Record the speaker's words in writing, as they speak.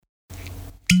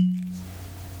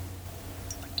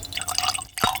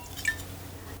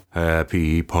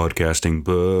Happy podcasting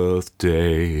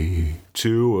birthday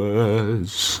to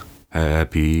us.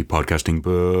 Happy podcasting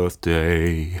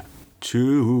birthday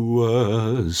to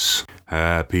us.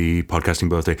 Happy podcasting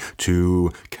birthday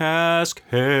to Cask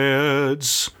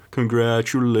Heads.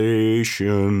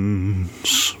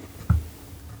 Congratulations.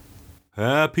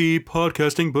 Happy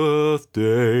podcasting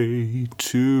birthday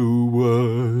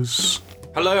to us.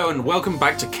 Hello and welcome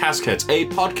back to Cask Heads, a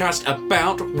podcast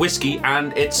about whiskey,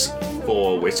 and it's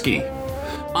for whiskey.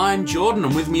 I'm Jordan,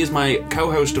 and with me is my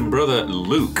co-host and brother,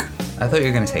 Luke. I thought you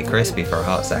were going to say Crispy for a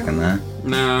hot second there.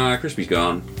 Nah, Crispy's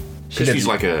gone. Crispy's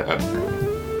like a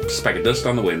speck of dust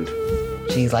on the wind.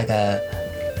 She's like a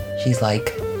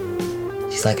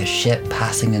ship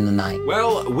passing in the night.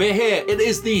 Well, we're here. It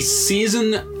is the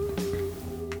season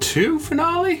 2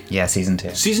 finale? Yeah, season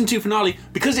 2. Season 2 finale,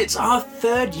 because it's our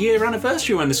 3rd year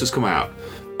anniversary when this has come out.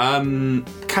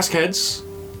 Cask Heads,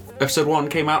 episode 1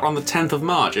 came out on the 10th of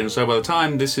March, and so by the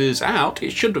time this is out,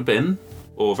 it should have been,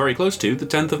 or very close to, the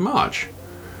 10th of March.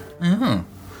 Mm-hmm.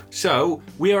 So,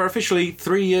 we are officially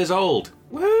 3 years old.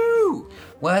 Woo!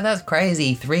 Well, that's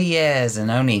crazy. 3 years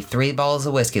and only 3 bottles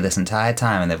of whiskey this entire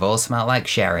time, and they've all smelled like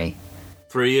sherry.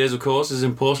 3 years, of course, is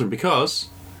important because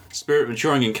spirit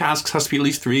maturing in casks has to be at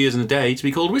least 3 years in a day to be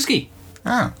called whiskey.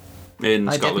 Oh. In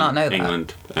I Scotland, did not know that.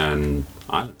 England, and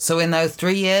Ireland. So in those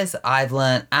 3 years, I've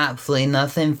learned absolutely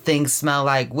nothing. Things smell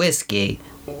like whiskey.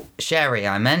 Sherry,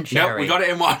 I meant sherry. Yep, we got it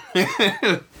in one.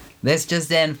 This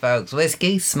just in, folks.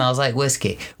 Whiskey smells like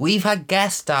whiskey. We've had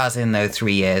guest stars in those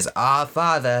 3 years. Our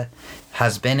father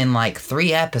has been in like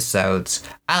 3 episodes.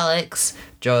 Alex,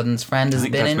 Jordan's friend, has I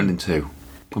think been Dad's in... been in 2.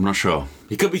 I'm not sure.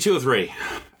 He could be 2 or 3.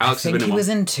 Alex I think he was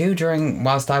in 2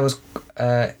 whilst I was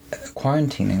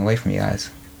quarantining away from you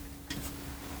guys.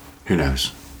 Who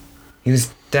knows? He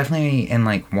was definitely in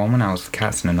like 1 when I was with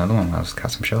Cats and another one when I was with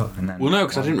Cats, I'm sure. And then Well, no,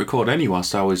 because I didn't record any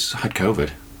whilst I had COVID.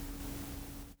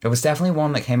 There was definitely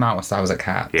one that came out whilst I was at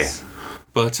Cats. Yeah.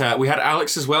 But we had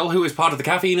Alex as well, who is part of the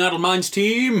Caffeine Idle Minds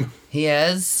team. He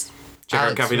is. Check out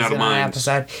Alex Caffeine was Idle in our Minds.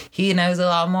 episode. He knows a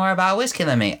lot more about whiskey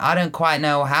than me. I don't quite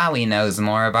know how he knows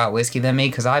more about whiskey than me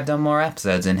because I've done more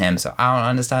episodes than him, so I don't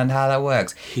understand how that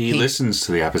works. He listens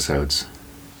to the episodes.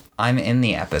 I'm in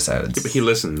the episodes. Yeah, but he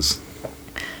listens.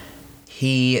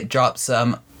 He dropped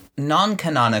some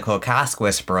non-canonical Cask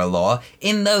Whisperer lore.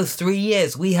 In those 3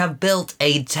 years, we have built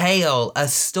a tale, a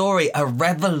story, a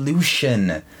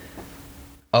revolution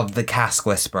of the Cask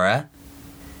Whisperer,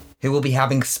 who will be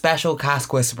having special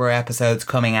Cask Whisperer episodes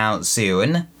coming out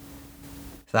soon. So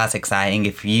that's exciting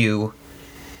if you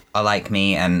are like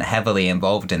me and heavily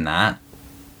involved in that.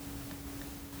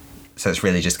 So it's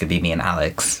really just going to be me and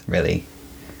Alex, really.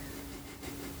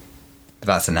 But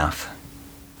that's enough.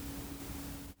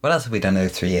 What else have we done in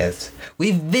those 3 years?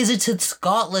 We've visited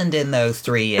Scotland in those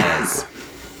 3 years.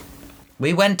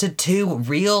 We went to 2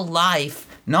 real life,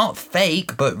 not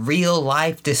fake, but real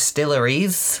life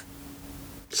distilleries.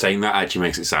 Saying that actually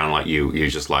makes it sound like you're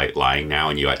just like lying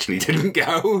now and you actually didn't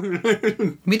go.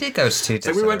 We did go to 2 So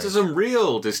distilleries. we went to some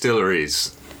real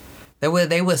distilleries. They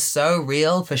were so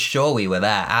real, for sure we were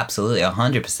there. Absolutely,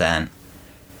 100%.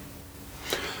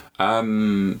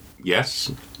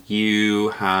 Yes, you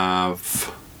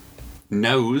have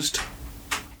nosed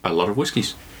a lot of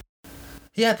whiskies.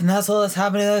 Yep, and that's all that's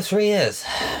happened in those 3 years.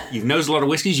 You've nosed a lot of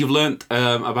whiskies. You've learnt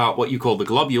about what you call the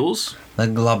globules, The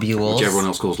globules. which everyone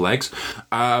else calls legs.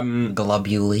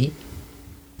 Globuli.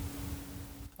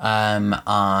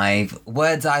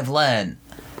 Words I've learned.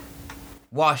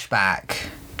 Washback.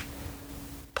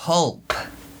 Pulp.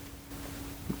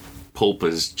 Pulp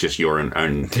is just your own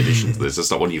addition to this.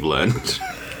 That's not one you've learned.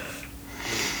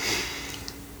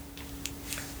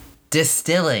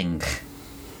 Distilling.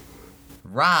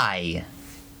 Rye.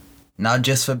 Not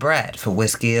just for bread, for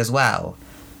whiskey as well.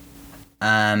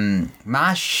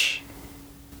 Mash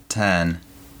tun.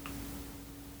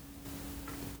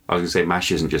 I was going to say mash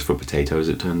isn't just for potatoes,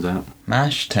 it turns out.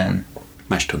 Mash tun.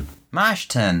 Mash tun. Mash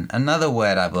tun. Another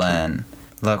word I've learned.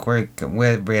 Look, we're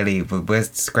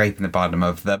scraping the bottom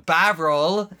of the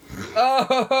barrel.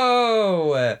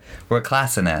 Oh, we're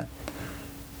classing it.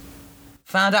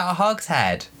 Found out a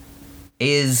hogshead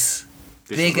is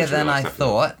This bigger was your than I last episode.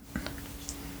 thought.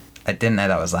 I didn't know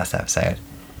that was last episode.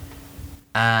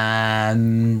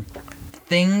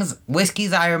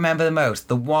 Whiskeys I remember the most.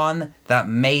 The one that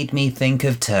made me think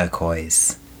of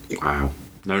turquoise. Wow.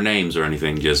 No names or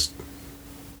anything, just...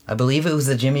 I believe it was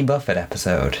the Jimmy Buffett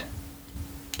episode.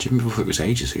 Jimmy Buffett was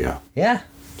ages ago. Yeah.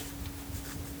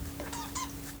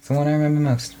 It's the one I remember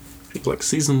most. Like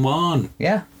season 1.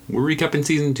 Yeah. We're recapping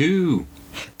season 2.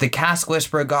 The Cask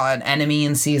Whisperer got an enemy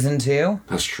in season 2.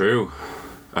 That's true.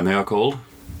 And they are called?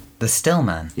 The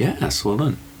Stillman, Yes, well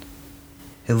done.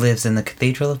 who lives in the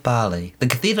Cathedral of Bali. The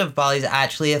Cathedral of Bali is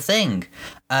actually a thing.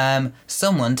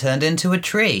 Someone turned into a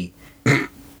tree. They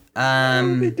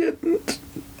didn't.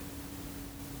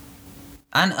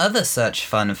 And other such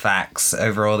fun facts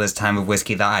over all this time of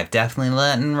whiskey that I've definitely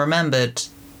learnt and remembered.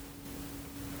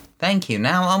 Thank you.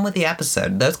 Now on with the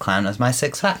episode. Those count as my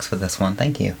 6 facts for this one.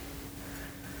 Thank you.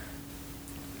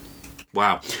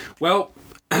 Wow. Well,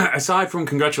 aside from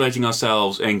congratulating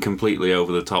ourselves in completely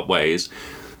over-the-top ways,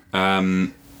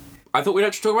 I thought we'd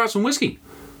actually talk about some whiskey.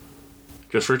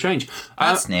 Just for a change.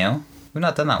 That's new. We've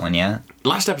not done that one yet.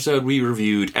 Last episode, we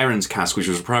reviewed Erin's Cask, which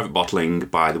was a private bottling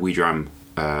by the Wee Dram...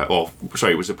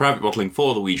 it was a private bottling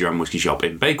for the Wee Dram Whisky Shop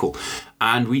in Bakewell.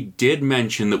 And we did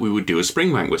mention that we would do a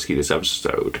Springbank whiskey this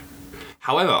episode.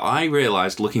 However, I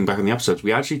realised, looking back on the episodes,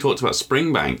 we actually talked about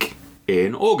Springbank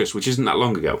in August, which isn't that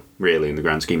long ago, really, in the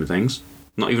grand scheme of things.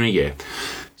 Not even a year.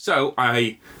 So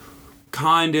I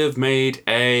kind of made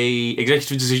a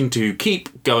executive decision to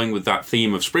keep going with that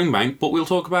theme of Springbank, but we'll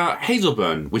talk about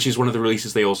Hazelburn, which is one of the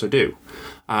releases they also do.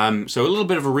 So a little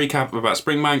bit of a recap about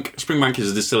Springbank. Springbank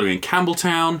is a distillery in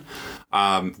Campbelltown.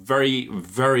 Very,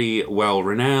 very well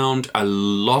renowned. A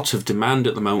lot of demand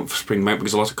at the moment for Springbank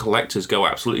because a lot of collectors go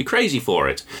absolutely crazy for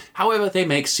it. However, they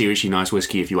make seriously nice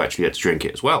whiskey if you actually get to drink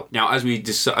it as well. Now, as we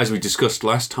discussed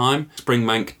last time,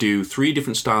 Springbank do 3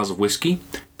 different styles of whiskey.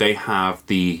 They have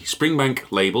the Springbank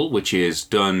label, which is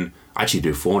done... Actually,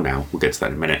 do 4 now. We'll get to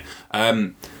that in a minute.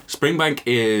 Springbank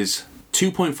is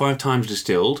 2.5 times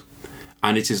distilled,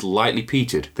 and it is lightly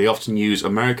peated. They often use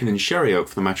American and sherry oak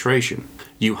for the maturation.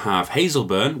 You have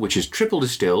Hazelburn, which is triple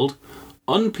distilled,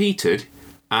 unpeated,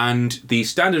 and the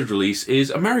standard release is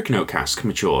American oak cask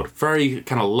matured. Very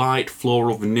kind of light,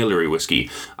 floral, vanilla-y whiskey.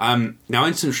 Now,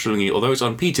 interestingly, although it's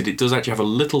unpeated, it does actually have a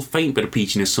little faint bit of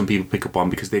peatiness some people pick up on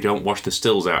because they don't wash the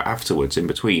stills out afterwards in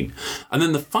between. And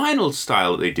then the final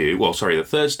style that they do, the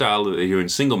third style that they do in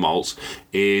single malts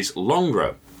is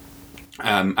Longrow.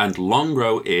 And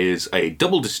Longrow is a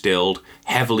double distilled,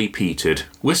 heavily peated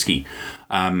whiskey.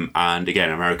 And again,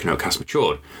 American oak cask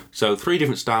matured. So 3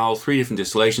 different styles, 3 different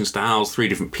distillation styles, 3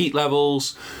 different peat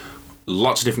levels,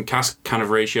 lots of different cask kind of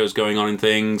ratios going on in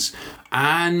things.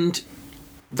 And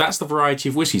that's the variety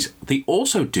of whiskies. They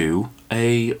also do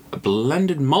a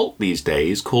blended malt these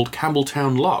days called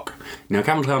Campbelltown Lock. Now,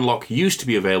 Campbelltown Lock used to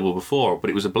be available before, but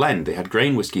it was a blend. They had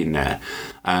grain whiskey in there.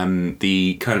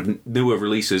 The kind of newer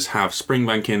releases have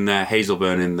Springbank in there,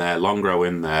 Hazelburn in there, Longrow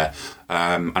in there,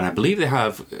 and I believe they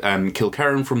have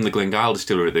Kilkerran from the Glengyle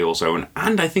distillery they also own,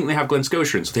 and I think they have Glen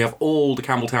Scotia in, so they have all the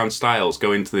Campbelltown styles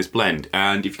go into this blend.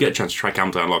 And if you get a chance to try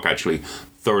Campbelltown Lock, actually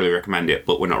thoroughly recommend it,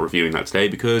 but we're not reviewing that today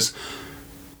because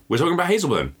we're talking about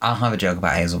Hazelburn. I'll have a joke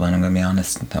about Hazelburn, I'm going to be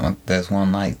honest. There's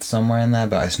one like somewhere in there,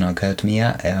 but it's not occurred to me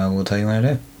yet. I will tell you when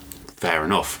I do. Fair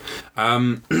enough.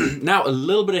 Now, a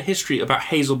little bit of history about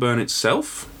Hazelburn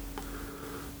itself.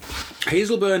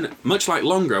 Hazelburn, much like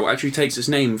Longrow, actually takes its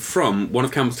name from one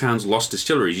of Campbelltown's lost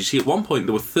distilleries. You see, at one point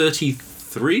there were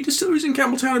 33 distilleries in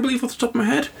Campbelltown, I believe, off the top of my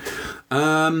head.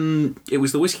 It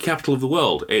was the whiskey capital of the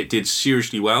world. It did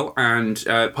seriously well, and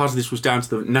part of this was down to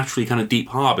the naturally kind of deep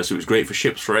harbour, so it was great for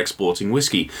ships for exporting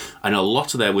whiskey. And a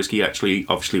lot of their whiskey actually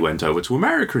obviously went over to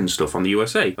America and stuff on the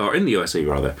USA, or in the USA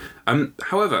rather.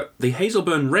 However, the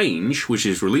Hazelburn range, which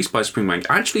is released by Springbank,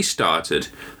 actually started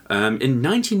in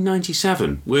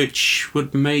 1997, which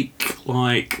would make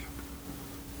like...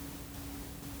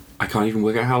 I can't even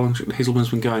work out how long Hazelburn's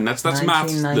been going. That's maths.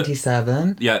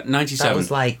 1997? Yeah, 97. That was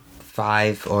like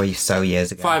 5 or so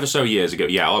years ago. 5 or so years ago,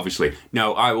 yeah, obviously.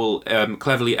 No, I will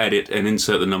cleverly edit and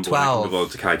insert the number 12, when I can be able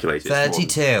to calculate it.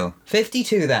 32.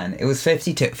 52 then. It was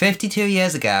 52. 52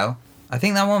 years ago. I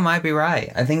think that one might be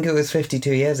right. I think it was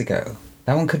 52 years ago.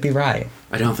 That one could be right.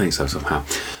 I don't think so somehow.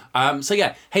 So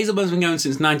yeah, Hazelburn's been going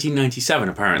since 1997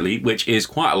 apparently, which is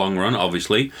quite a long run,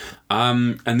 obviously.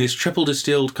 And this triple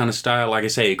distilled kind of style, like I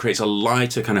say, it creates a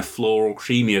lighter kind of floral,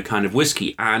 creamier kind of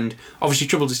whiskey. And obviously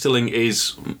triple distilling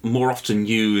is more often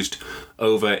used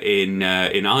over in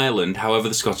Ireland. However,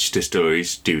 the Scottish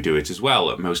distilleries do it as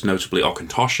well. Most notably,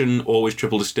 Auchentoshan always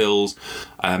triple distills.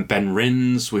 Ben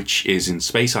Rins, which is in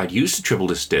Speyside, used to triple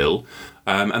distill.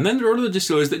 And then there are other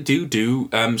distilleries that do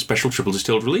special triple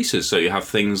distilled releases. So you have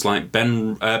things like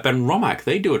Ben Romack.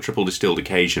 They do a triple distilled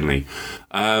occasionally.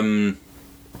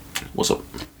 What's up?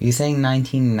 Are you saying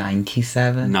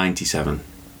 1997? 97.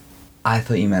 I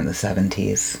thought you meant the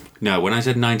 70s. No, when I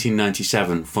said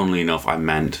 1997, funnily enough, I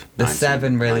meant the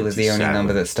 7 really was the only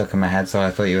number that stuck in my head, so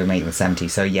I thought you were making the 70s.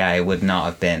 So yeah, it would not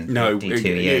have been 52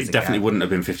 years ago. It definitely wouldn't have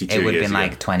been 52 years ago. It would have been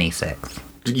like 26.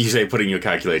 You say putting your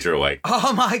calculator away.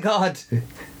 Oh my god!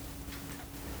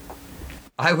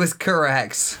 I was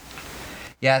correct.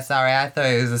 Yeah, sorry, I thought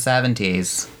it was the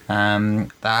 70s.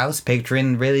 I was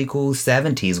picturing really cool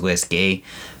 70s whiskey.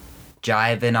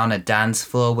 Jiving on a dance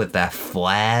floor with their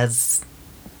flares.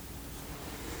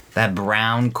 Their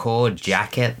brown cord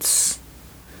jackets.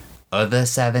 Other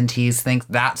 70s things.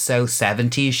 That So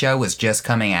 70s show was just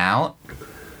coming out.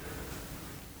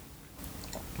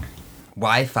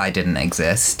 Wi-Fi didn't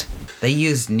exist. They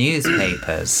used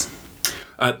newspapers.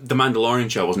 The Mandalorian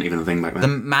show wasn't even a thing back then. The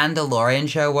Mandalorian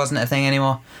show wasn't a thing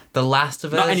anymore. The Last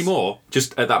of Us... Not anymore,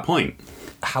 just at that point.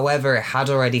 However, it had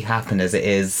already happened as it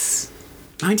is...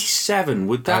 97,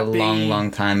 would that be... A long,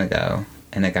 long time ago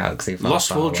in a galaxy far, Lost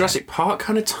far World, away. Jurassic Park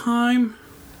kind of time?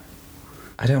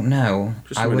 I don't know.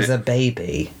 Just I a was a minute.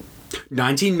 baby.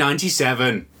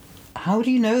 1997. How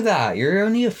do you know that? You're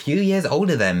only a few years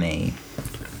older than me.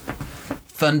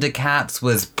 Thundercats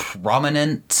was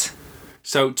prominent.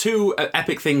 So, two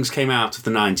epic things came out of the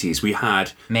 90s. We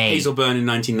had Me. Hazelburn in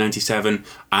 1997,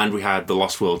 and we had The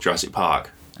Lost World, Jurassic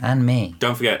Park. And me.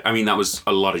 Don't forget, I mean, that was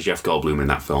a lot of Jeff Goldblum in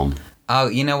that film. Oh,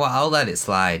 you know what? I'll let it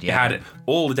slide, It yeah. had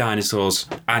all the dinosaurs,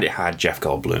 and it had Jeff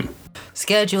Goldblum.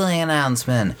 Scheduling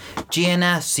announcement.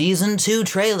 GNS Season 2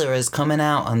 trailer is coming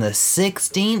out on the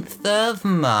 16th of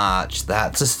March.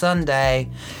 That's a Sunday.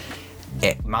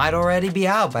 It might already be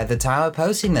out by the time of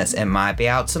posting this. It might be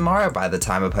out tomorrow by the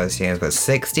time of posting it. But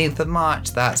 16th of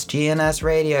March, that's GNS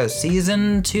Radio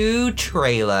Season 2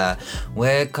 trailer.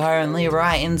 We're currently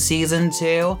writing Season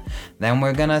 2. Then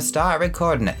we're gonna start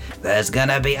recording it. There's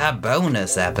gonna be a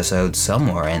bonus episode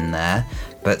somewhere in there.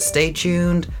 But stay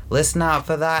tuned, listen out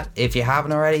for that. If you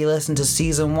haven't already listened to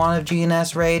Season 1 of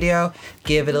GNS Radio,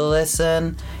 give it a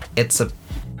listen. It's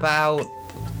about...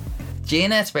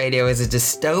 GNS Radio is a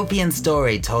dystopian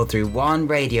story told through one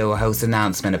radio host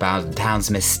announcement about the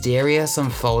town's mysterious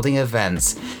unfolding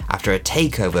events after a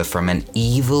takeover from an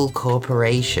evil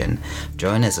corporation.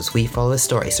 Join us as we follow a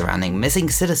story surrounding missing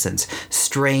citizens,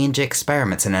 strange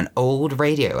experiments, and an old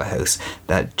radio host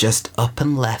that just up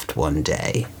and left one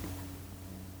day.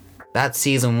 That's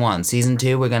Season 1. Season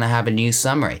 2, we're going to have a new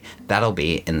summary. That'll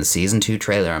be in the Season 2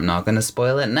 trailer. I'm not going to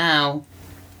spoil it now.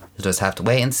 You'll just have to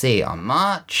wait and see on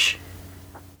March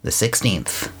the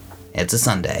 16th. It's a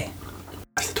Sunday.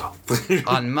 That's the 12th.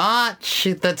 On March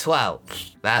the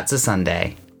 12th. That's a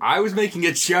Sunday. I was making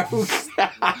a joke.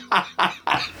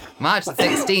 March the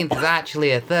 16th is actually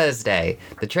a Thursday.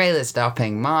 The trailer's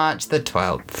stopping March the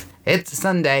 12th. It's a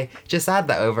Sunday. Just add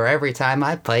that over every time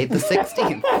I played the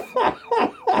 16th.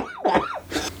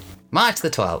 March the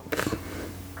 12th.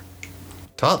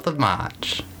 12th of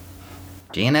March.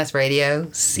 GNS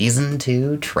Radio Season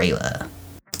 2 trailer.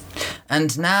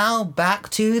 And now, back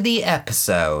to the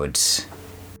episode.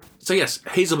 So yes,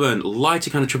 Hazelburn, lighter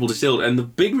kind of triple distilled, and the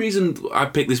big reason I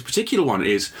picked this particular one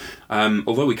is,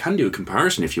 although we can do a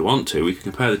comparison if you want to, we can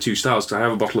compare the two styles, because I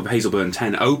have a bottle of Hazelburn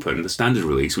 10 open, the standard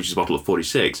release, which is a bottle of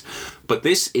 46, but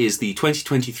this is the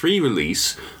 2023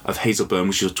 release of Hazelburn,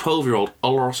 which is a 12-year-old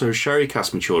Oloroso Sherry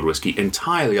Cask Matured whiskey,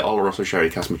 entirely Oloroso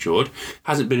Sherry Cask Matured,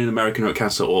 hasn't been in American oak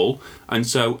casks at all, and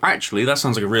so actually that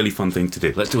sounds like a really fun thing to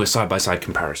do. Let's do a side-by-side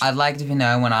comparison. I'd like to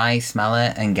know when I smell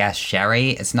it and guess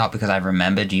sherry, it's not because I've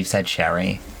remembered you've said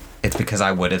sherry. It's because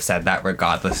I would have said that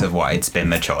regardless of what it's been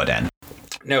matured in.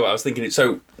 No, I was thinking it.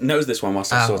 So, nose this one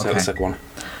whilst I sort out okay. the second one.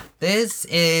 This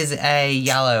is a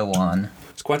yellow one.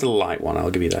 It's quite a light one,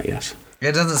 I'll give you that, yes.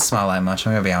 It doesn't smell like much,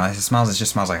 I'm gonna be honest. It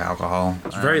just smells like alcohol.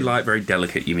 It's very light, very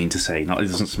delicate, you mean to say. Not, it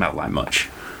doesn't smell like much.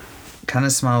 Kind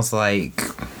of smells like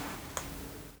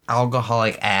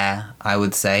alcoholic air, I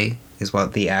would say, is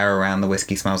what the air around the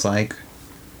whiskey smells like.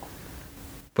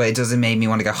 But it doesn't make me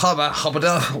want to go hubba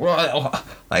hubba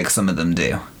like some of them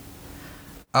do.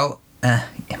 Oh,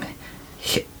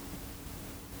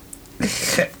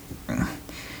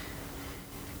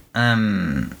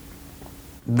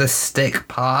 the stick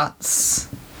parts.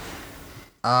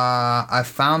 I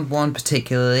found one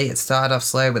particularly. It started off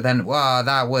slow, but then wow,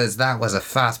 that was a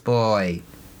fast boy.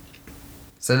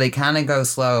 So they kind of go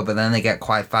slow, but then they get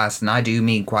quite fast, and I do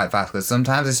mean quite fast, because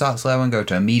sometimes they start slow and go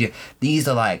to a medium. These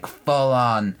are like full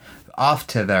on, off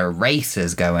to their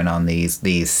races going on these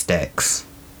sticks.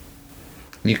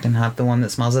 You can have the one that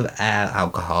smells of air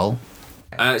alcohol.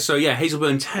 So yeah,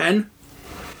 Hazelburn 10,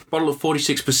 bottle of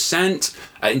 46%,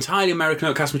 entirely American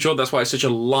oak cask matured. That's why it's such a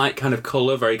light kind of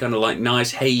colour, very kind of like nice,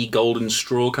 hay, golden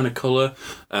straw kind of colour.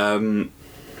 Now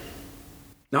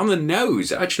on the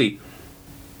nose, actually...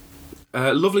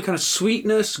 lovely kind of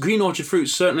sweetness, green orchard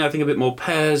fruits, certainly I think a bit more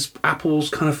pears, apples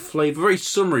kind of flavour, very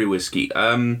summery whiskey.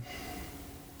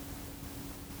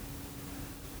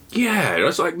 Yeah,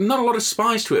 it's like not a lot of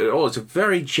spice to it at all. It's a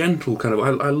very gentle kind of...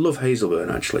 I love Hazelburn,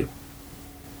 actually.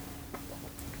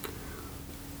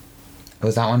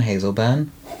 Was that one Hazelburn?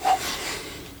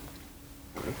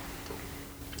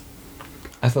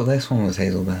 I thought this one was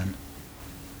Hazelburn.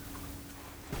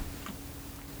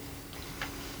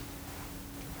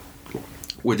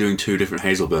 We're doing two different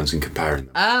Hazelburns and comparing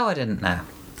them. Oh, I didn't know.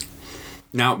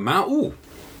 Now,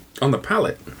 on the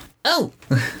palate, Oh!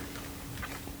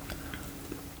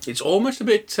 it's almost a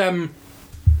bit, you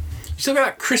still get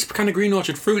that crisp kind of green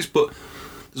orchard fruits, but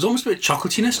there's almost a bit of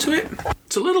chocolatiness to it.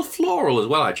 It's a little floral as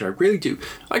well, actually. I really do.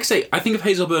 Like I say, I think of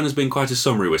Hazelburn as being quite a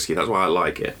summery whiskey. That's why I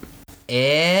like it.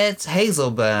 It's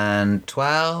Hazelburn,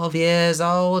 12 years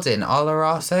old in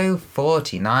Oloroso,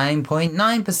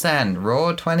 49.9%,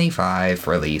 raw 25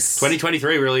 release.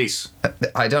 2023 release.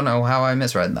 I don't know how I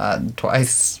misread that.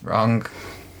 Twice wrong.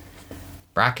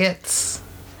 Brackets.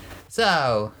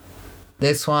 So,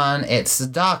 this one, it's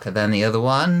darker than the other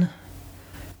one.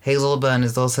 Hazelburn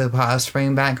is also part of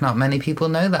Springbank. Not many people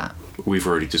know that. We've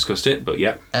already discussed it, but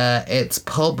yeah. It's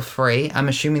pulp free. I'm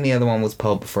assuming the other one was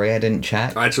pulp free. I didn't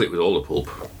check. Actually, it was all the pulp.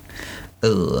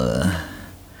 Ugh.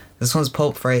 This one's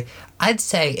pulp free. I'd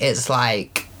say it's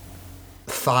like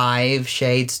 5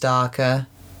 shades darker.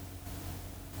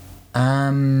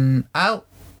 Let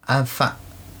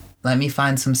me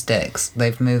find some sticks.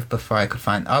 They've moved before I could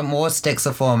find. Oh, more sticks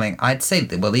are forming. I'd say,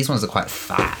 well, these ones are quite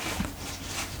fat.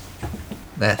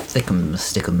 They're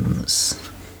stickums.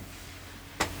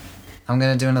 I'm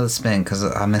gonna do another spin because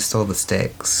I missed all the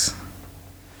sticks.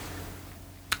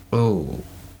 Oh,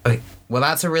 okay. Well,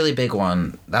 that's a really big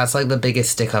one. That's like the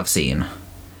biggest stick I've seen.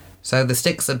 So the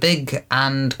sticks are big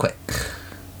and quick.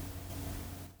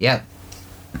 Yep.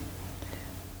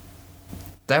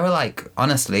 They were like,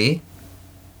 honestly,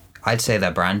 I'd say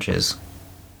they're branches.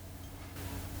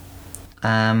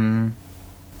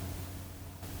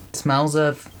 Smells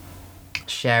of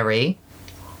sherry.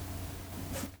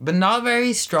 But not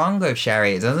very strong of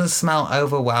sherry. It doesn't smell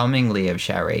overwhelmingly of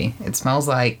sherry. It smells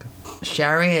like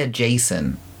sherry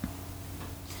adjacent.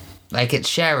 Like it's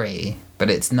sherry, but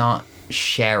it's not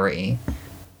sherry.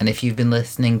 And if you've been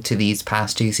listening to these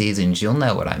past 2 seasons, you'll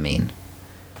know what I mean.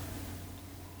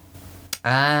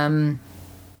 Yeah,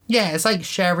 it's like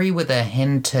sherry with a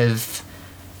hint of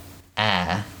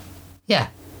air. Yeah,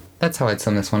 that's how I'd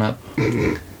sum this one up.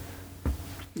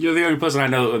 You're the only person I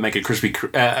know that would make a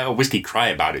whiskey cry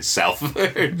about itself.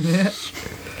 Yeah.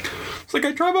 It's like,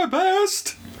 I try my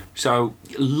best. So,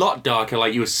 a lot darker,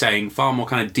 like you were saying, far more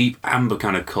kind of deep amber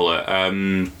kind of colour.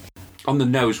 On the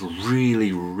nose,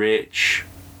 really rich,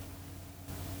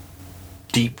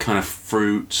 deep kind of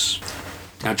fruits.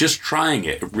 Now, just trying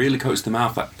it really coats the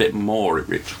mouth that bit more.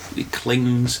 It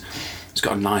clings. It's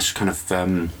got a nice kind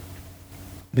of...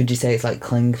 Would you say it's like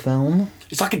cling film?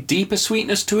 It's like a deeper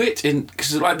sweetness to it,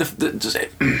 because like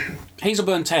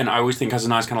Hazelburn 10, I always think has a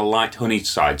nice kind of light honey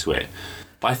side to it,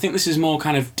 but I think this is more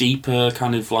kind of deeper,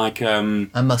 kind of like a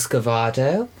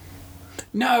muscovado.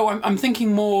 No, I'm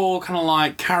thinking more kind of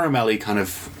like caramelly, kind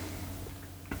of.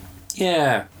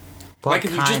 Yeah, What like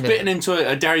if you've just bitten into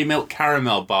a Dairy Milk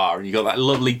caramel bar and you got that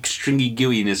lovely stringy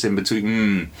gooiness in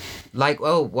between. Like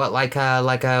like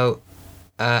a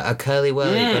curly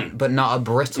whirly, but not a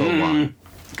brittle one.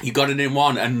 You got it in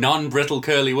one, a non-brittle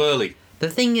curly whirly. The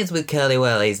thing is with curly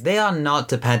whirlies, they are not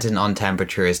dependent on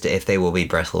temperature as to if they will be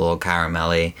brittle or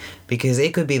caramelly, because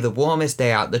it could be the warmest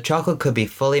day out, the chocolate could be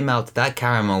fully melted, that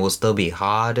caramel will still be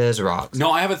hard as rocks.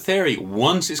 No, I have a theory.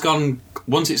 Once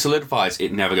it solidifies,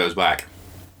 it never goes back.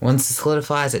 Once it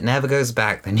solidifies, it never goes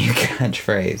back, the new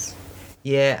catchphrase.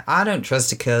 Yeah, I don't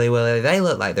trust a curly whirly. They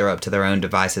look like they're up to their own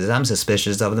devices. I'm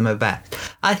suspicious of them at best.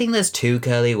 I think there's 2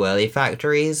 curly whirly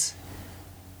factories.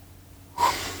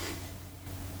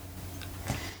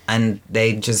 And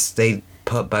they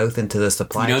put both into the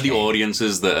supply chain. The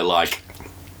audiences that are like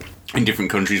in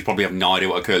different countries probably have no idea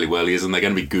what a curly whirly is, and they're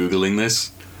going to be Googling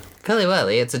this. Curly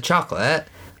whirly, it's a chocolate,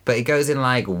 but it goes in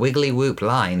like wiggly whoop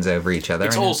lines over each other.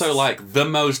 It's also like the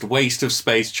most waste of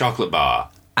space chocolate bar.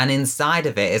 And inside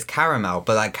of it is caramel,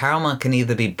 but that caramel can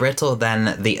either be brittle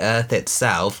than the earth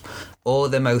itself, or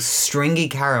the most stringy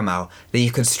caramel that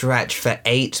you could stretch for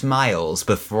 8 miles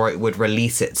before it would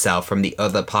release itself from the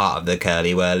other part of the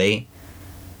curly whirly.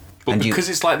 But and because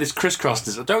it's like this crisscross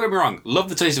design, don't get me wrong, love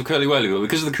the taste of curly whirly, but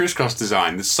because of the crisscross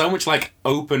design, there's so much like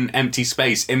open, empty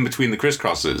space in between the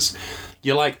crisscrosses.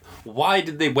 You're like, why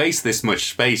did they waste this much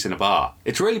space in a bar?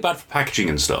 It's really bad for packaging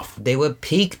and stuff. They were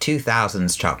peak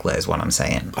 2000s chocolate is what I'm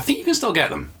saying. I think you can still get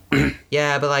them.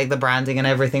 Yeah, but like the branding and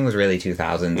everything was really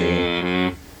 2000s.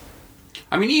 Mm-hmm.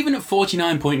 I mean, even at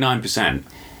 49.9%,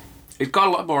 it's got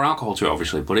a lot more alcohol to it,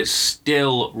 obviously, but it's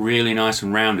still really nice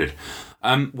and rounded.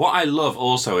 What I love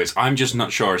also is I'm just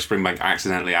not sure if Springbank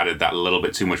accidentally added that little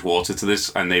bit too much water to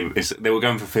this, and they were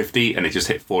going for 50 and it just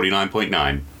hit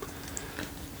 49.9.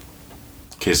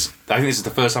 Because I think this is the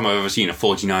first time I've ever seen a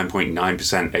 49.9%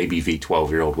 ABV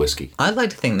 12-year-old whiskey. I'd like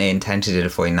to think they intended it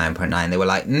at 49.9. They were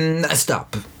like,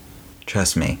 stop.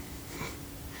 Trust me.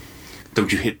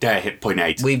 Don't you dare hit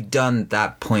 0.8. We've done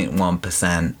that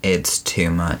 0.1%. It's too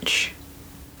much.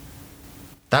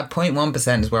 That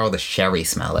 0.1% is where all the sherry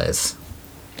smell is.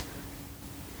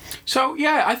 So,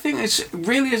 yeah, I think it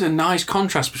really is a nice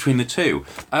contrast between the two.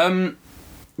 Now,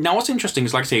 what's interesting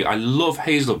is, like I say, I love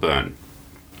Hazelburn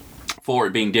for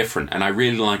it being different, and I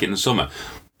really like it in the summer.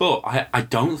 But I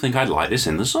don't think I'd like this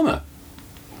in the summer.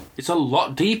 It's a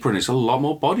lot deeper and it's a lot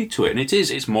more body to it, and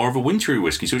it's more of a wintry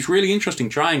whiskey, so it's really interesting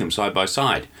trying them side by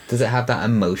side. Does it have that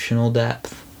emotional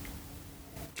depth?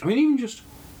 I mean, even just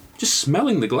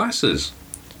smelling the glasses.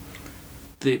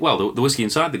 The whiskey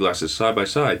inside the glasses side by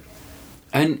side.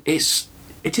 And it's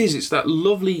that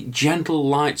lovely, gentle,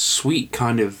 light, sweet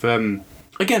kind of,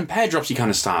 again, pear dropsy kind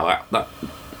of style, that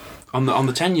on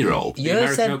the 10-year-old. You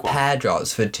said pear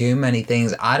drops for too many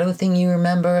things. I don't think you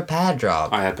remember a pear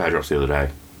drop. I had pear drops the other day.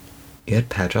 You had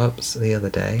pear drops the other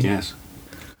day? Yes.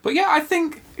 But yeah, I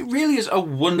think it really is a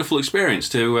wonderful experience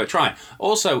to try.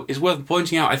 Also, it's worth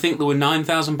pointing out, I think there were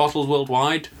 9,000 bottles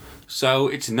worldwide, so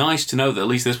it's nice to know that at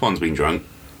least this one's been drunk.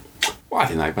 Well, I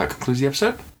think that about concludes the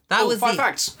episode. That was 5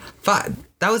 facts.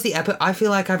 That was the episode. I feel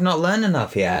like I've not learned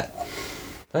enough yet.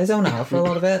 Did I zone out for a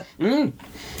lot of it?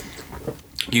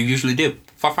 You usually do.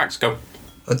 5 facts, go.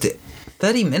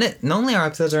 30 minutes? Normally our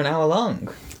episodes are an hour long.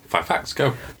 5 facts,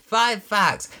 go. 5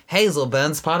 facts.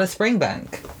 Hazelburn's part of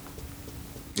Springbank.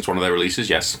 It's one of their releases,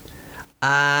 yes.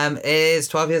 Is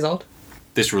 12 years old.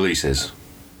 This release is.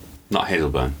 Not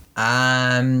Hazelburn.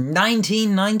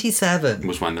 1997.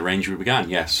 Was when the Ranger began,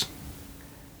 yes.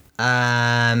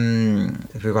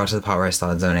 If we got to the part where I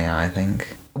started zoning out, I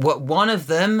think. One of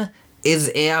them is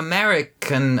an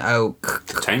American oak.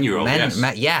 10-year-old, yes.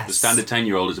 Yes. The standard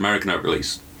 10-year-old is American oak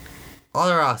release.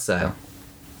 Oloroso.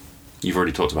 You've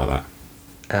already talked about that.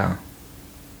 Oh.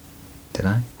 Did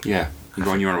I? Yeah. You're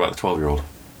on about the 12-year-old.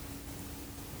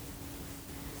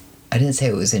 I didn't say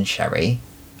it was in sherry.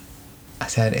 I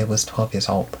said it was 12 years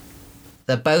old.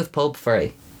 They're both pulp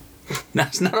free.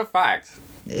 That's not a fact.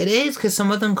 It is, because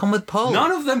some of them come with pulp.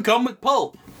 None of them come with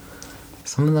pulp.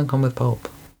 Some of them come with pulp.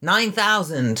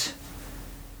 9,000.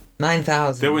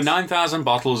 9,000. There were 9,000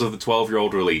 bottles of the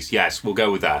 12-year-old release. Yes, we'll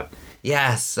go with that.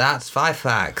 Yes, that's 5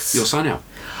 facts. You'll sign out.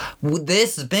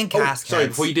 This has been Cask Heads. Sorry,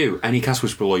 before you do, any Cask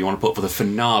Whisperer law you want to put for the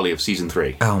finale of Season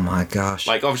 3? Oh my gosh.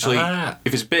 Like, obviously,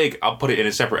 if it's big, I'll put it in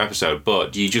a separate episode,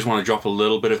 but do you just want to drop a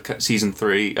little bit of Season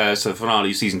 3, so the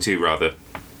finale of Season 2, rather?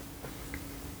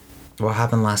 What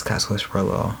happened last Cask Whisperer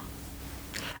law?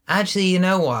 Actually, you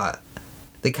know what?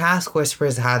 The Cask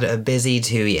Whisperers had a busy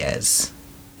 2 years.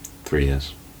 3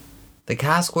 years. The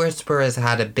Cask Whisperers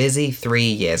had a busy 3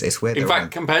 years. It's weird. In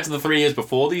fact, compared to the 3 years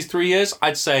before these 3 years,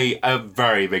 I'd say a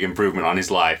very big improvement on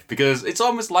his life, because it's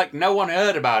almost like no one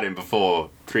heard about him before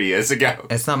 3 years ago.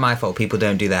 It's not my fault people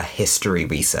don't do their history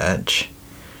research.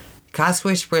 Cask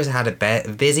Whisperers had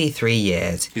a busy 3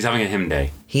 years. He's having a hymn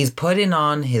day. He's putting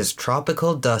on his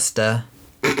tropical duster.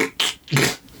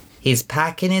 He's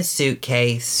packing his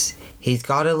suitcase. He's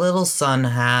got a little sun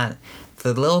hat.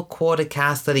 The little quarter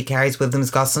cask that he carries with him has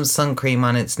got some sun cream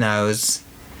on its nose.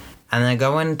 And they're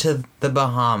going to the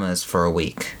Bahamas for a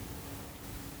week.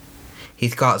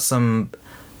 He's got some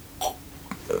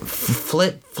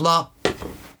flip-flop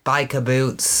biker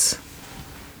boots.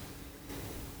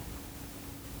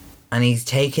 And he's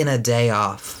taking a day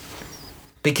off.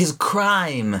 Because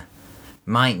crime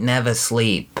might never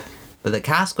sleep. But the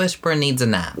Cask Whisperer needs a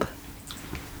nap.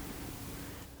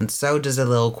 And so does a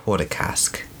little quarter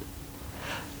cask.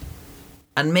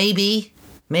 And maybe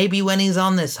when he's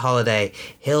on this holiday,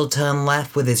 he'll turn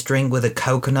left with his drink with a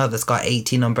coconut that's got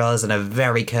 18 umbrellas and a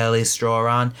very curly straw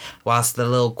on, whilst the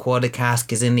little quarter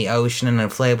cask is in the ocean in an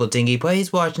inflatable dinghy, but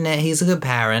he's watching it, he's a good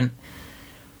parent.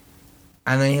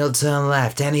 And then he'll turn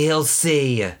left and he'll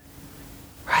see,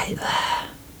 right there,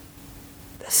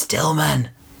 the Stillman.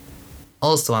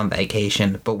 Also on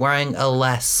vacation, but wearing a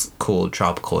less cool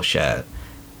tropical shirt.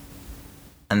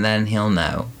 And then he'll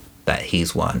know that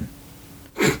he's won.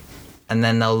 And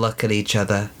then they'll look at each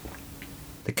other.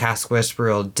 The Cask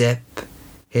Whisperer will dip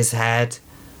his head,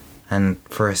 and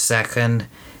for a second,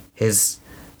 his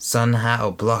sun hat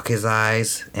will block his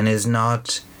eyes in his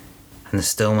nod, and the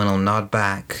Stillman will nod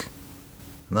back.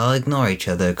 They'll ignore each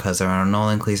other because they're on an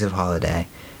all-inclusive holiday.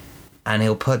 And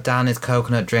he'll put down his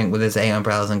coconut drink with his 8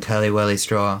 umbrellas and curly whirly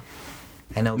straw.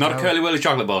 And he'll Not a curly whirly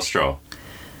chocolate bar straw.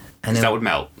 And That would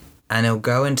melt. and he'll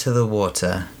go into the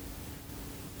water.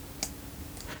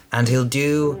 And he'll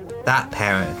do that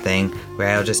parent thing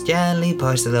where he'll just gently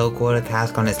push the little quarter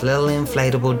cask on his little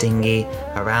inflatable dinghy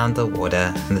around the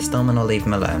water, and the stillman will leave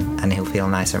him alone, and he'll feel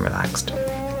nice and relaxed.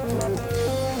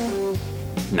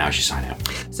 Now she sign out.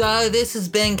 So this has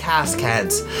been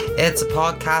Caskheads. It's a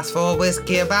podcast for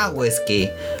whiskey about whiskey.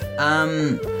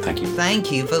 Thank you.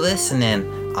 Thank you for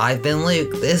listening. I've been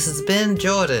Luke. This has been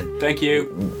Jordan. Thank you.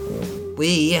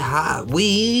 We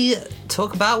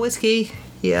talk about whiskey.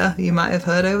 Yeah, you might have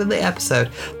heard over the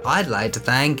episode. I'd like to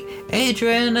thank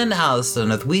Adrian and Alison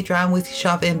of We Dram Whiskey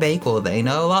Shop in Bakewell. They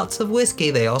know lots of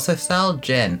whiskey. They also sell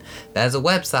gin. There's a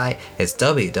website. It's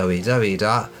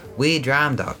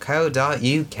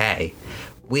www.wedram.co.uk.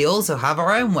 We also have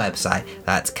our own website.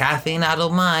 That's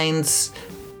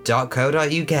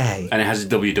caffeinaddledminds.co.uk. And it has a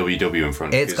www in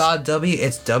front. It's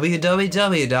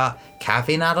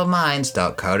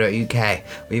www.caffeinaddledminds.co.uk.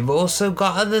 We've also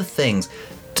got other things.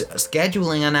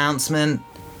 Scheduling announcement,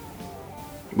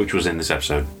 which was in this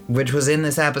episode.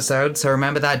 So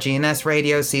remember that GNS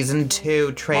Radio Season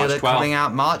 2 trailer March 12th. coming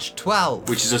out March 12th.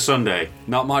 Which is a Sunday,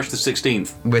 not March the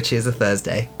 16th. Which is a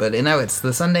Thursday. But it's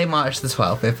the Sunday, March the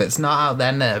 12th. If it's not out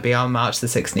then, it'll be on March the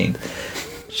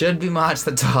 16th. Should be March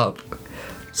the 12th.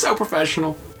 So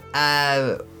professional.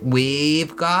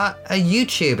 We've got a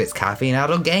YouTube. It's Caffeine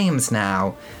Addled Games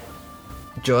now.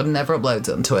 Jordan never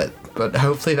uploads onto it, but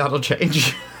hopefully that'll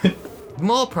change.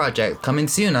 More projects coming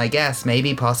soon, I guess.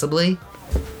 Maybe, possibly.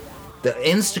 The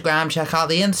Instagram, check out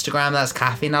the Instagram. That's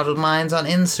Caffeine Addled Minds on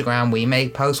Instagram. We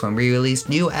make posts when we release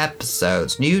new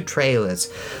episodes, new trailers,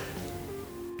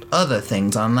 other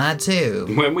things on that too.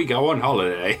 When we go on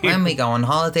holiday. When we go on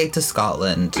holiday to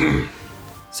Scotland.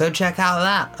 So check out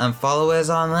that and follow us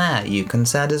on there. You can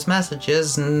send us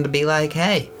messages and be like,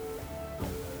 hey,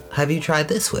 have you tried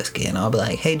this whiskey? And I'll be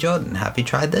like, hey Jordan, have you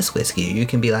tried this whiskey? You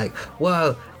can be like,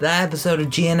 whoa, that episode of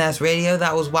GNS Radio,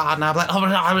 that was wild. And I'll be like, oh,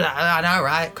 I know,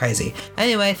 right? Crazy.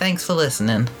 Anyway, thanks for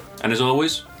listening. And as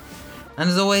always,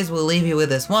 we'll leave you with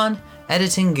this one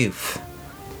editing goof.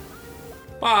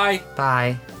 bye.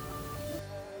 Bye.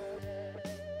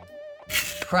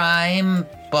 Prime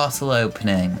bottle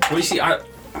opening. Well, you see, I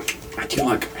do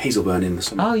like Hazelburn in the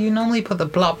summer. Oh, you normally put the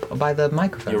blop by the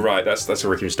microphone. You're right, that's a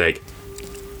rookie mistake.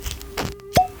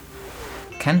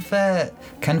 Can for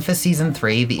season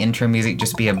 3 the intro music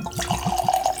just be a bunch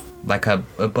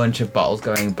of bottles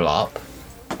going blop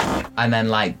and then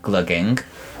like glugging?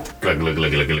 Glug, glug,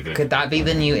 glug, glug, glug, glug. Could that be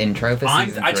the new intro for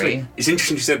season 3? It's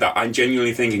interesting you said that. I'm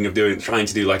genuinely thinking of trying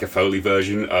to do like a Foley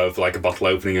version of like a bottle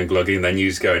opening and glugging, and then you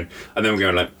just going, and then we're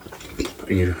going like,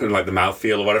 and you like the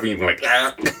mouthfeel or whatever, and you're like,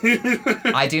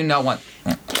 I do not want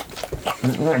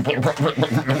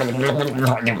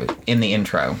in the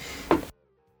intro.